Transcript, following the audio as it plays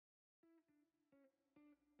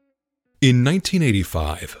In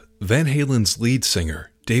 1985, Van Halen's lead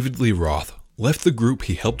singer, David Lee Roth, left the group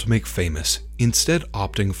he helped make famous, instead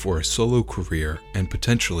opting for a solo career and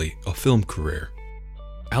potentially a film career.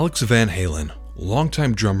 Alex Van Halen,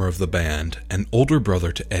 longtime drummer of the band and older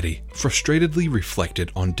brother to Eddie, frustratedly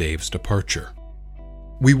reflected on Dave's departure.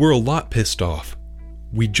 "We were a lot pissed off.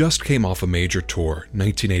 We just came off a major tour,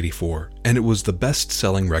 1984, and it was the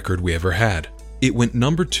best-selling record we ever had. It went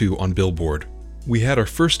number 2 on Billboard. We had our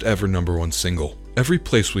first ever number 1 single. Every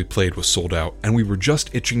place we played was sold out, and we were just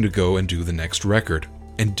itching to go and do the next record.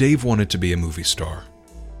 And Dave wanted to be a movie star."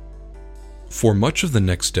 For much of the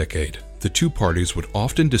next decade, the two parties would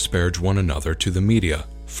often disparage one another to the media,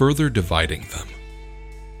 further dividing them.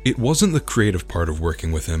 "It wasn't the creative part of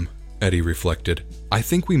working with him," Eddie reflected. "I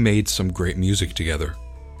think we made some great music together.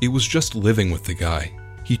 It was just living with the guy.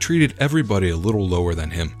 He treated everybody a little lower than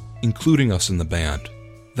him, including us in the band.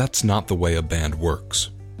 That's not the way a band works."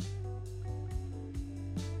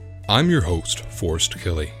 I'm your host, Forrest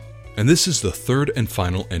Kelly, and this is the third and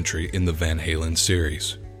final entry in the Van Halen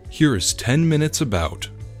series. Here is 10 minutes about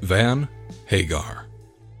Van Hagar.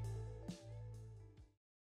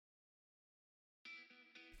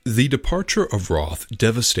 The departure of Roth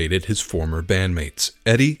devastated his former bandmates,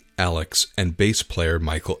 Eddie, Alex, and bass player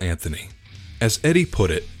Michael Anthony. As Eddie put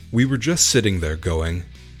it, "We were just sitting there going,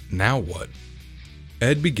 'Now what?'"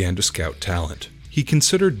 Ed began to scout talent. He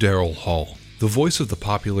considered Daryl Hall, the voice of the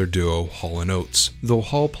popular duo Hall & Oates, though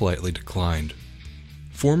Hall politely declined.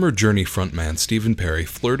 Former Journey frontman Stephen Perry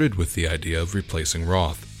flirted with the idea of replacing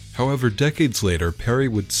Roth. However, decades later, Perry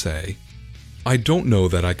would say, "I don't know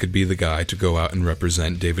that I could be the guy to go out and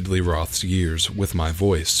represent David Lee Roth's years with my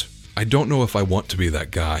voice. I don't know if I want to be that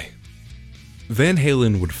guy." Van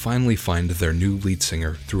Halen would finally find their new lead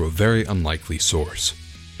singer through a very unlikely source,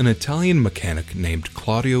 an Italian mechanic named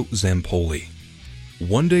Claudio Zampoli.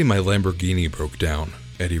 "One day my Lamborghini broke down,"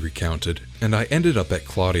 Eddie recounted, "and I ended up at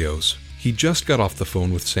Claudio's. He just got off the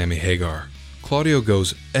phone with Sammy Hagar. Claudio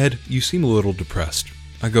goes, 'Ed, you seem a little depressed.'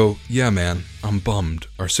 I go, 'Yeah man, I'm bummed,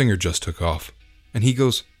 our singer just took off.' And he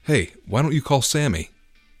goes, 'Hey, why don't you call Sammy?'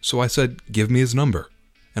 So I said, 'Give me his number,'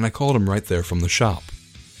 and I called him right there from the shop."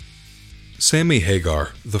 Sammy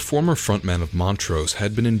Hagar, the former frontman of Montrose,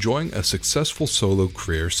 had been enjoying a successful solo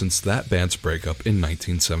career since that band's breakup in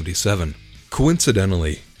 1977.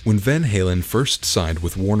 Coincidentally, when Van Halen first signed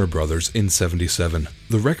with Warner Brothers in '77,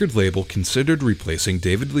 the record label considered replacing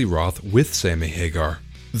David Lee Roth with Sammy Hagar,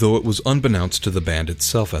 though it was unbeknownst to the band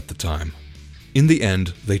itself at the time. In the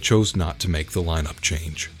end, they chose not to make the lineup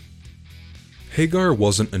change. Hagar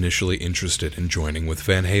wasn't initially interested in joining with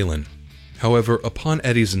Van Halen. However, upon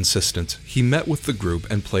Eddie's insistence, he met with the group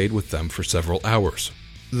and played with them for several hours.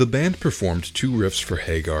 The band performed 2 riffs for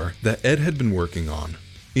Hagar that Ed had been working on.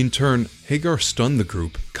 In turn, Hagar stunned the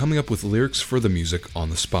group, coming up with lyrics for the music on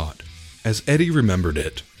the spot. As Eddie remembered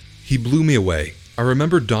it, "He blew me away. I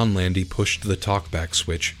remember Don Landy pushed the talkback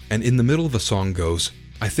switch, and in the middle of a song goes,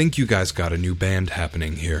 'I think you guys got a new band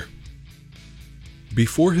happening here.'"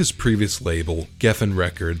 Before his previous label, Geffen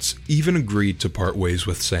Records, even agreed to part ways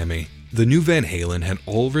with Sammy, the new Van Halen had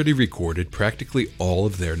already recorded practically all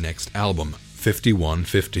of their next album,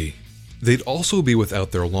 5150. They'd also be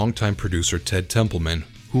without their longtime producer Ted Templeman,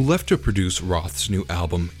 who left to produce Roth's new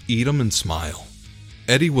album, Eat 'Em and Smile.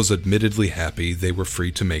 Eddie was admittedly happy they were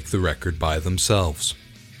free to make the record by themselves.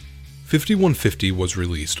 5150 was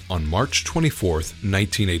released on March 24th,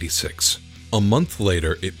 1986. A month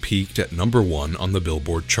later, it peaked at number 1 on the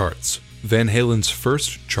Billboard charts, Van Halen's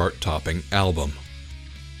first chart-topping album.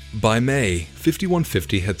 By May,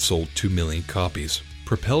 5150 had sold 2 million copies,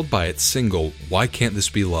 propelled by its single, Why Can't This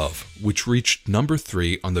Be Love, which reached number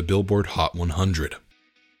 3 on the Billboard Hot 100.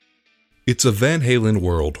 It's a Van Halen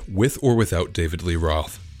world, with or without David Lee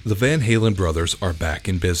Roth. The Van Halen brothers are back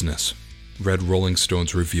in business, read Rolling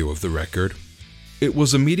Stone's review of the record. It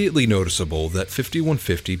was immediately noticeable that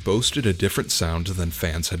 5150 boasted a different sound than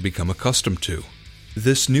fans had become accustomed to.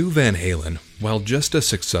 This new Van Halen, while just as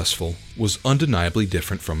successful, was undeniably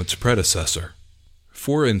different from its predecessor.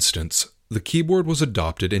 For instance, the keyboard was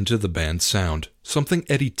adopted into the band's sound, something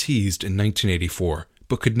Eddie teased in 1984,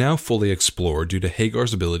 but could now fully explore due to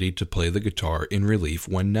Hagar's ability to play the guitar in relief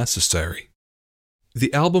when necessary.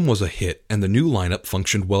 The album was a hit, and the new lineup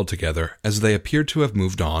functioned well together, as they appeared to have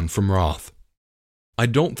moved on from Roth. "I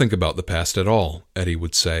don't think about the past at all," Eddie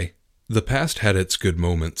would say. "The past had its good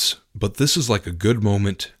moments, but this is like a good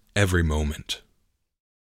moment every moment."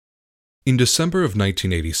 In December of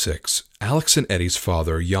 1986, Alex and Eddie's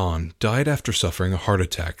father, Jan, died after suffering a heart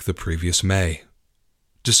attack the previous May.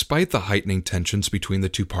 Despite the heightening tensions between the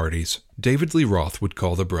two parties, David Lee Roth would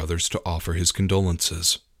call the brothers to offer his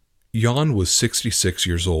condolences. Jan was 66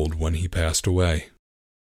 years old when he passed away.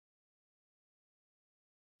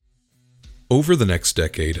 Over the next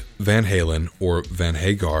decade, Van Halen, or Van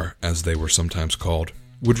Hagar as they were sometimes called,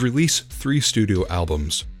 would release 3 studio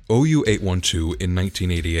albums, OU812 in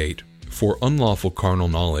 1988, For Unlawful Carnal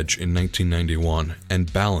Knowledge in 1991,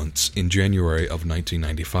 and Balance in January of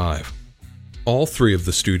 1995. All 3 of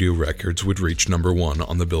the studio records would reach number 1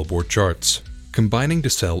 on the Billboard charts, combining to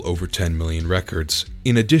sell over 10 million records,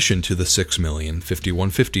 in addition to the 6 million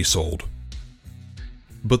 5150 sold.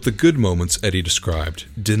 But the good moments Eddie described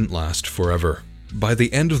didn't last forever. By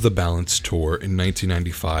the end of the Balance tour in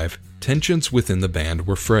 1995, tensions within the band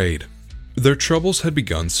were frayed. Their troubles had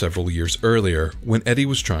begun several years earlier when Eddie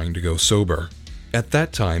was trying to go sober. At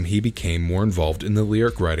that time, he became more involved in the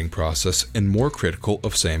lyric writing process and more critical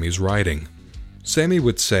of Sammy's writing. Sammy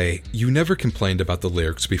would say, "You never complained about the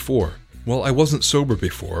lyrics before." Well, I wasn't sober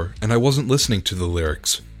before, and I wasn't listening to the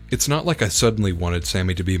lyrics. It's not like I suddenly wanted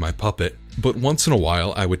Sammy to be my puppet, but once in a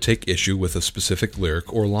while I would take issue with a specific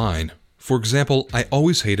lyric or line. For example, I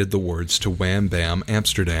always hated the words to Wham Bam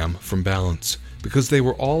Amsterdam from Balance, because they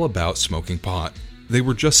were all about smoking pot. They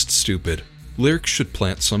were just stupid. Lyrics should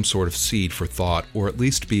plant some sort of seed for thought, or at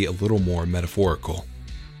least be a little more metaphorical.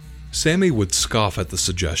 Sammy would scoff at the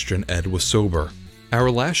suggestion Ed was sober. Our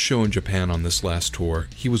last show in Japan on this last tour,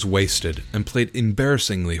 he was wasted and played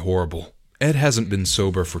embarrassingly horrible. Ed hasn't been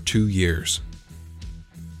sober for 2 years.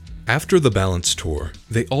 After the Balance tour,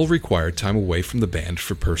 they all required time away from the band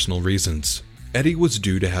for personal reasons. Eddie was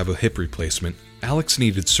due to have a hip replacement, Alex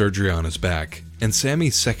needed surgery on his back, and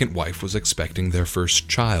Sammy's second wife was expecting their first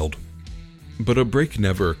child. But a break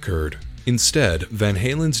never occurred. Instead, Van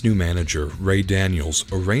Halen's new manager, Ray Daniels,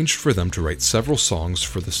 arranged for them to write several songs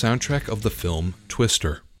for the soundtrack of the film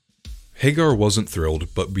Twister. Hagar wasn't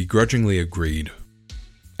thrilled, but begrudgingly agreed.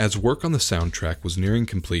 As work on the soundtrack was nearing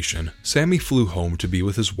completion, Sammy flew home to be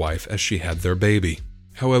with his wife as she had their baby.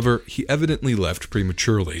 However, he evidently left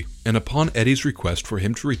prematurely, and upon Eddie's request for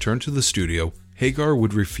him to return to the studio, Hagar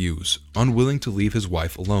would refuse, unwilling to leave his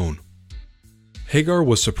wife alone. Hagar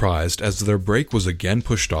was surprised as their break was again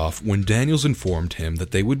pushed off when Daniels informed him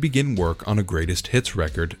that they would begin work on a greatest hits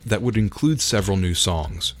record that would include several new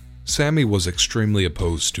songs. Sammy was extremely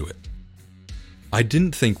opposed to it. "I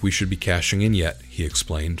didn't think we should be cashing in yet," he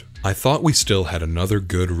explained. "I thought we still had another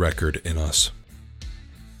good record in us."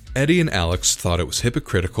 Eddie and Alex thought it was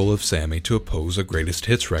hypocritical of Sammy to oppose a greatest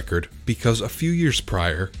hits record because a few years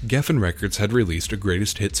prior, Geffen Records had released a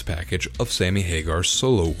greatest hits package of Sammy Hagar's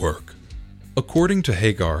solo work. According to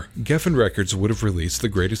Hagar, Geffen Records would have released the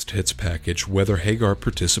greatest hits package whether Hagar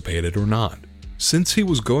participated or not. Since he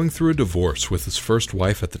was going through a divorce with his first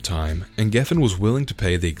wife at the time, and Geffen was willing to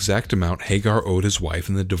pay the exact amount Hagar owed his wife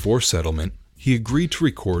in the divorce settlement, he agreed to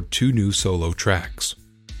record 2 new solo tracks.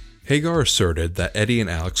 Hagar asserted that Eddie and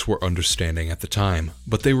Alex were understanding at the time,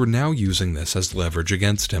 but they were now using this as leverage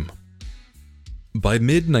against him. By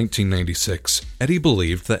mid-1996, Eddie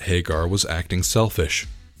believed that Hagar was acting selfish.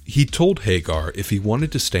 He told Hagar if he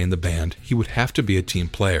wanted to stay in the band, he would have to be a team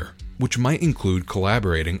player, which might include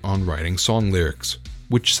collaborating on writing song lyrics,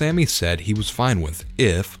 which Sammy said he was fine with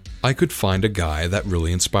if I could find a guy that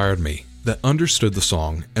really inspired me, that understood the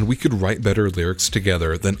song, and we could write better lyrics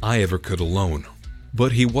together than I ever could alone.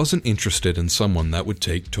 But he wasn't interested in someone that would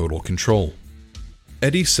take total control.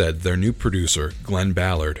 Eddie said their new producer, Glenn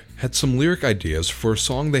Ballard, had some lyric ideas for a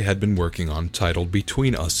song they had been working on titled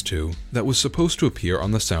Between Us Two that was supposed to appear on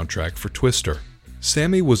the soundtrack for Twister.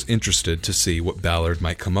 Sammy was interested to see what Ballard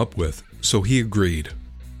might come up with, so he agreed.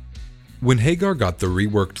 When Hagar got the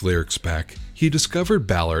reworked lyrics back, he discovered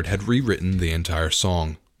Ballard had rewritten the entire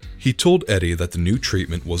song. He told Eddie that the new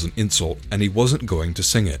treatment was an insult and he wasn't going to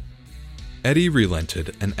sing it. Eddie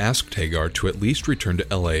relented and asked Hagar to at least return to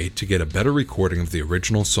LA to get a better recording of the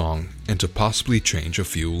original song and to possibly change a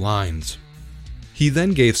few lines. He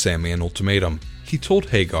then gave Sammy an ultimatum. He told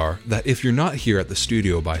Hagar that if you're not here at the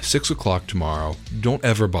studio by 6 o'clock tomorrow, don't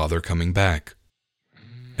ever bother coming back.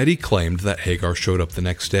 Eddie claimed that Hagar showed up the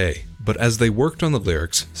next day, but as they worked on the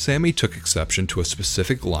lyrics, Sammy took exception to a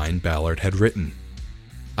specific line Ballard had written.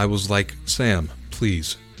 I was like, "Sam,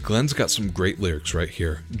 please. Glenn's got some great lyrics right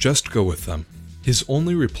here, just go with them." His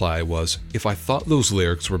only reply was, if I thought those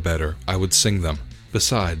lyrics were better, I would sing them.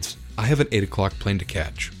 Besides, I have an 8 o'clock plane to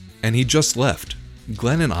catch. And he just left.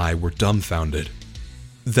 Glenn and I were dumbfounded.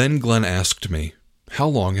 Then Glenn asked me, how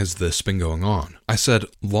long has this been going on? I said,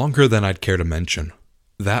 longer than I'd care to mention.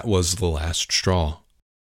 That was the last straw.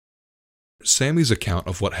 Sammy's account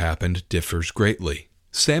of what happened differs greatly.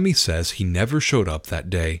 Sammy says he never showed up that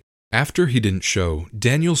day. After he didn't show,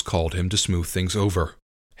 Daniels called him to smooth things over.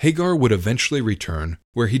 Hagar would eventually return,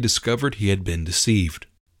 where he discovered he had been deceived.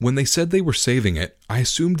 When they said they were saving it, I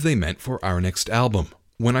assumed they meant for our next album.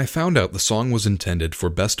 When I found out the song was intended for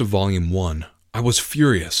Best of Volume 1, I was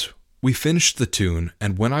furious. We finished the tune,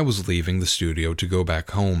 and when I was leaving the studio to go back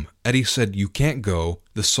home, Eddie said, "You can't go,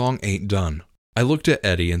 the song ain't done." I looked at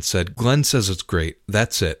Eddie and said, "Glenn says it's great,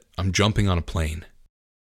 that's it, I'm jumping on a plane."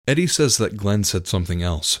 Eddie says that Glenn said something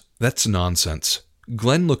else. That's nonsense.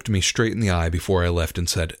 Glenn looked me straight in the eye before I left and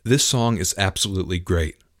said, "This song is absolutely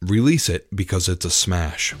great. Release it because it's a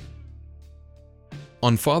smash."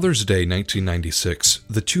 On Father's Day 1996,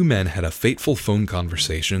 the two men had a fateful phone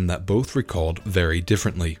conversation that both recalled very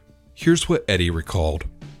differently. Here's what Eddie recalled.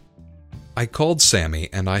 "I called Sammy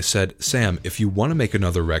and I said, 'Sam, if you want to make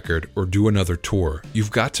another record or do another tour,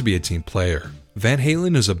 you've got to be a team player. Van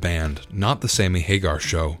Halen is a band, not the Sammy Hagar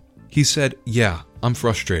Show.' He said, 'Yeah, I'm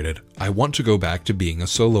frustrated. I want to go back to being a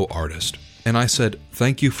solo artist.' And I said,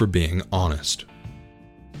 'Thank you for being honest.'"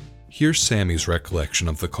 Here's Sammy's recollection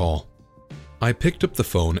of the call. "I picked up the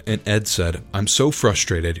phone and Ed said, 'I'm so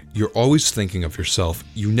frustrated. You're always thinking of yourself.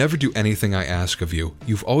 You never do anything I ask of you.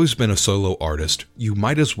 You've always been a solo artist. You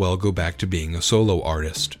might as well go back to being a solo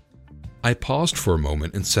artist.' I paused for a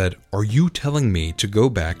moment and said, 'Are you telling me to go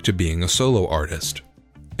back to being a solo artist?'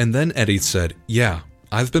 And then Eddie said, 'Yeah,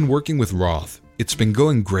 I've been working with Roth. It's been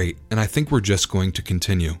going great, and I think we're just going to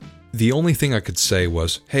continue.' The only thing I could say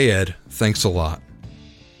was, 'Hey Ed, thanks a lot.'"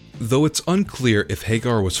 Though it's unclear if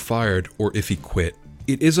Hagar was fired or if he quit,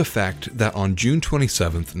 it is a fact that on June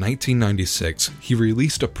 27, 1996, he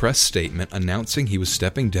released a press statement announcing he was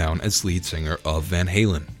stepping down as lead singer of Van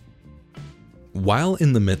Halen. While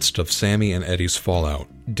in the midst of Sammy and Eddie's fallout,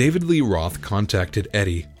 David Lee Roth contacted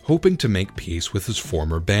Eddie, hoping to make peace with his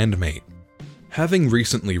former bandmate. Having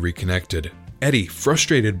recently reconnected, Eddie,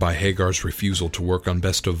 frustrated by Hagar's refusal to work on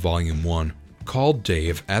Best of Volume 1, called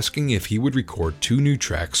Dave asking if he would record 2 new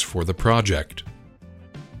tracks for the project.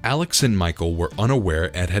 Alex and Michael were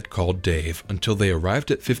unaware Ed had called Dave until they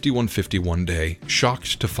arrived at 5150 one day,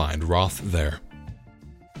 shocked to find Roth there.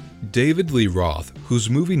 David Lee Roth,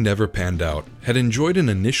 whose movie never panned out, had enjoyed an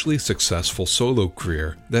initially successful solo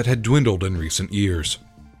career that had dwindled in recent years.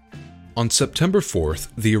 On September 4th,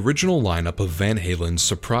 the original lineup of Van Halen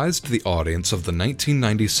surprised the audience of the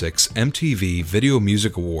 1996 MTV Video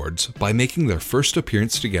Music Awards by making their first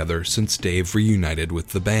appearance together since Dave reunited with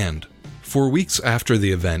the band. For weeks after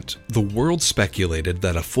the event, the world speculated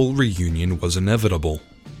that a full reunion was inevitable.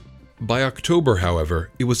 By October, however,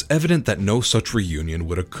 it was evident that no such reunion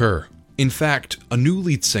would occur. In fact, a new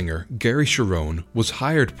lead singer, Gary Cherone, was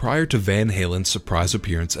hired prior to Van Halen's surprise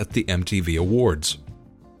appearance at the MTV Awards.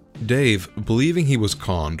 Dave, believing he was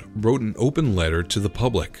conned, wrote an open letter to the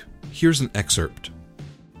public. Here's an excerpt.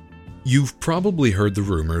 "You've probably heard the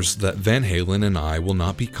rumors that Van Halen and I will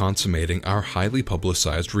not be consummating our highly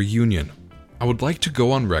publicized reunion. I would like to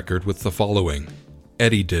go on record with the following.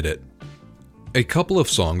 Eddie did it. A couple of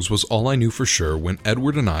songs was all I knew for sure when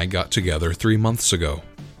Edward and I got together 3 months ago.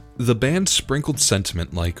 The band sprinkled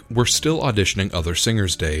sentiment like, 'We're still auditioning other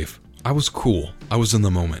singers, Dave.' I was cool. I was in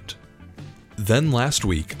the moment. Then last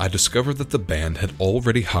week, I discovered that the band had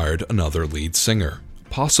already hired another lead singer,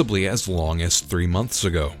 possibly as long as 3 months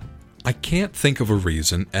ago. I can't think of a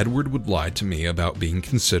reason Edward would lie to me about being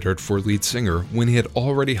considered for lead singer when he had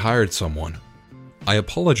already hired someone. I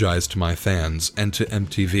apologize to my fans and to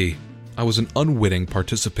MTV. I was an unwitting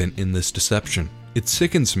participant in this deception. It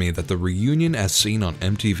sickens me that the reunion as seen on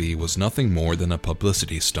MTV was nothing more than a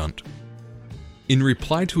publicity stunt." In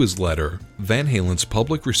reply to his letter, Van Halen's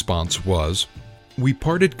public response was, "We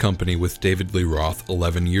parted company with David Lee Roth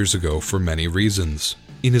 11 years ago for many reasons.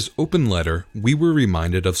 In his open letter, we were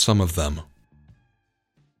reminded of some of them."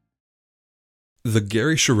 The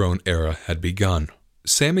Gary Cherone era had begun.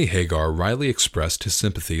 Sammy Hagar wryly expressed his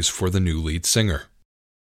sympathies for the new lead singer.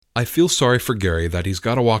 "I feel sorry for Gary that he's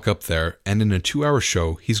got to walk up there, and in a 2-hour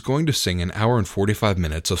show, he's going to sing an hour and 45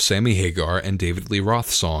 minutes of Sammy Hagar and David Lee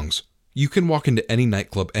Roth songs. You can walk into any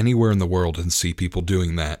nightclub anywhere in the world and see people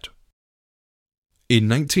doing that." In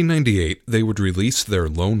 1998, they would release their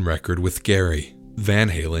lone record with Gary, Van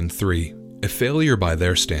Halen 3, a failure by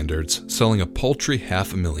their standards, selling a paltry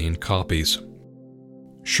 500,000 copies.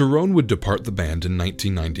 Cherone would depart the band in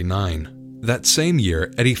 1999. That same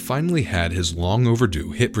year, Eddie finally had his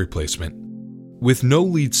long-overdue hip replacement. With no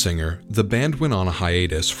lead singer, the band went on a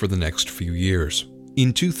hiatus for the next few years.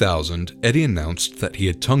 In 2000, Eddie announced that he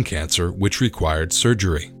had tongue cancer, which required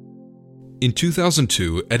surgery. In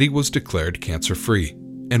 2002, Eddie was declared cancer-free,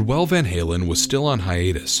 and while Van Halen was still on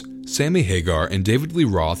hiatus, Sammy Hagar and David Lee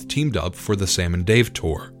Roth teamed up for the Sam and Dave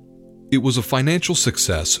tour. It was a financial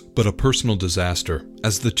success, but a personal disaster,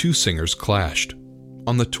 as the two singers clashed.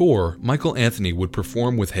 On the tour, Michael Anthony would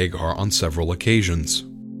perform with Hagar on several occasions.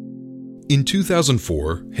 In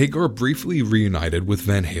 2004, Hagar briefly reunited with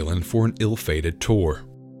Van Halen for an ill-fated tour.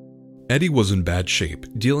 Eddie was in bad shape,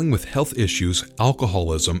 dealing with health issues,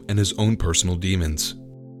 alcoholism, and his own personal demons.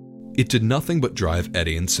 It did nothing but drive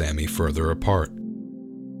Eddie and Sammy further apart.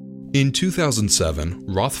 In 2007,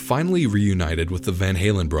 Roth finally reunited with the Van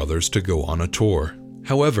Halen brothers to go on a tour.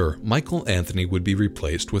 However, Michael Anthony would be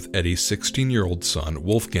replaced with Eddie's 16-year-old son,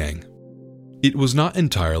 Wolfgang. It was not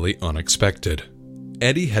entirely unexpected.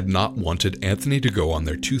 Eddie had not wanted Anthony to go on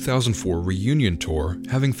their 2004 reunion tour,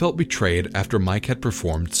 having felt betrayed after Mike had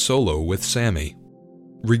performed solo with Sammy.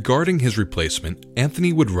 Regarding his replacement,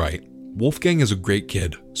 Anthony would write, "Wolfgang is a great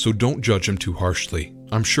kid, so don't judge him too harshly.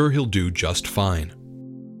 I'm sure he'll do just fine."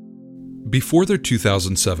 Before their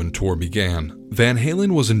 2007 tour began, Van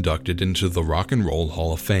Halen was inducted into the Rock and Roll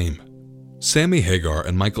Hall of Fame. Sammy Hagar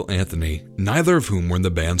and Michael Anthony, neither of whom were in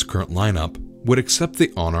the band's current lineup, would accept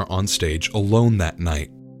the honor on stage alone that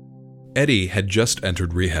night. Eddie had just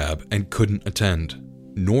entered rehab and couldn't attend,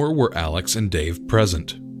 nor were Alex and Dave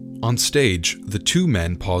present. On stage, the two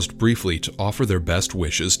men paused briefly to offer their best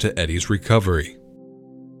wishes to Eddie's recovery.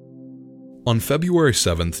 On February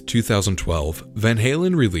 7, 2012, Van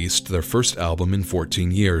Halen released their first album in 14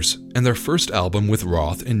 years, and their first album with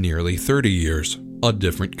Roth in nearly 30 years, A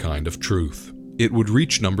Different Kind of Truth. It would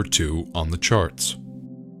reach number 2 on the charts.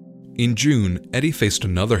 In June, Eddie faced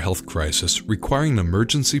another health crisis requiring an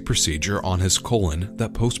emergency procedure on his colon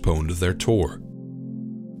that postponed their tour.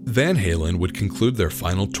 Van Halen would conclude their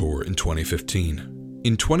final tour in 2015.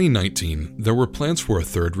 In 2019, there were plans for a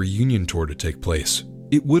third reunion tour to take place.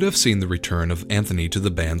 It would have seen the return of Anthony to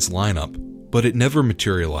the band's lineup, but it never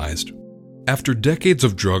materialized. After decades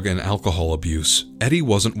of drug and alcohol abuse, Eddie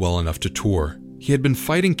wasn't well enough to tour. He had been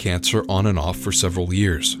fighting cancer on and off for several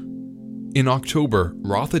years. In October,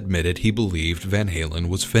 Roth admitted he believed Van Halen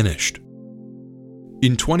was finished.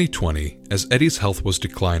 In 2020, as Eddie's health was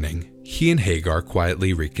declining, he and Hagar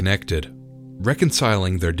quietly reconnected.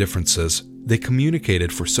 Reconciling their differences, they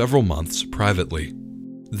communicated for several months privately.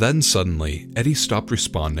 Then suddenly, Eddie stopped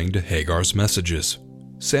responding to Hagar's messages.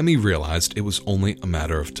 Sammy realized it was only a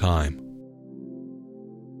matter of time.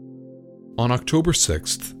 On October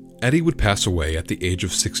 6th, Eddie would pass away at the age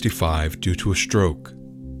of 65 due to a stroke.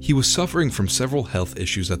 He was suffering from several health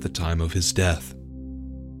issues at the time of his death.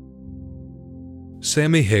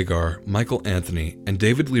 Sammy Hagar, Michael Anthony, and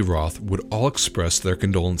David Lee Roth would all express their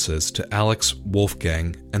condolences to Alex,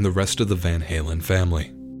 Wolfgang, and the rest of the Van Halen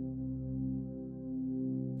family.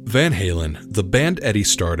 Van Halen, the band Eddie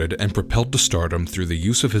started and propelled to stardom through the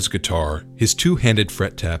use of his guitar, his two-handed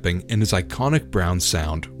fret tapping, and his iconic brown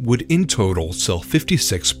sound, would in total sell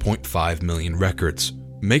 56.5 million records,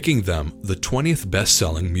 making them the 20th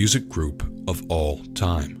best-selling music group of all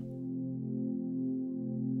time.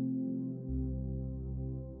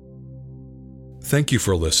 Thank you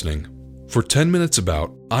for listening. For 10 Minutes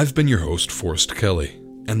About, I've been your host, Forrest Kelly,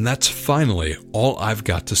 and that's finally all I've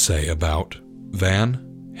got to say about Van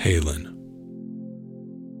Halen.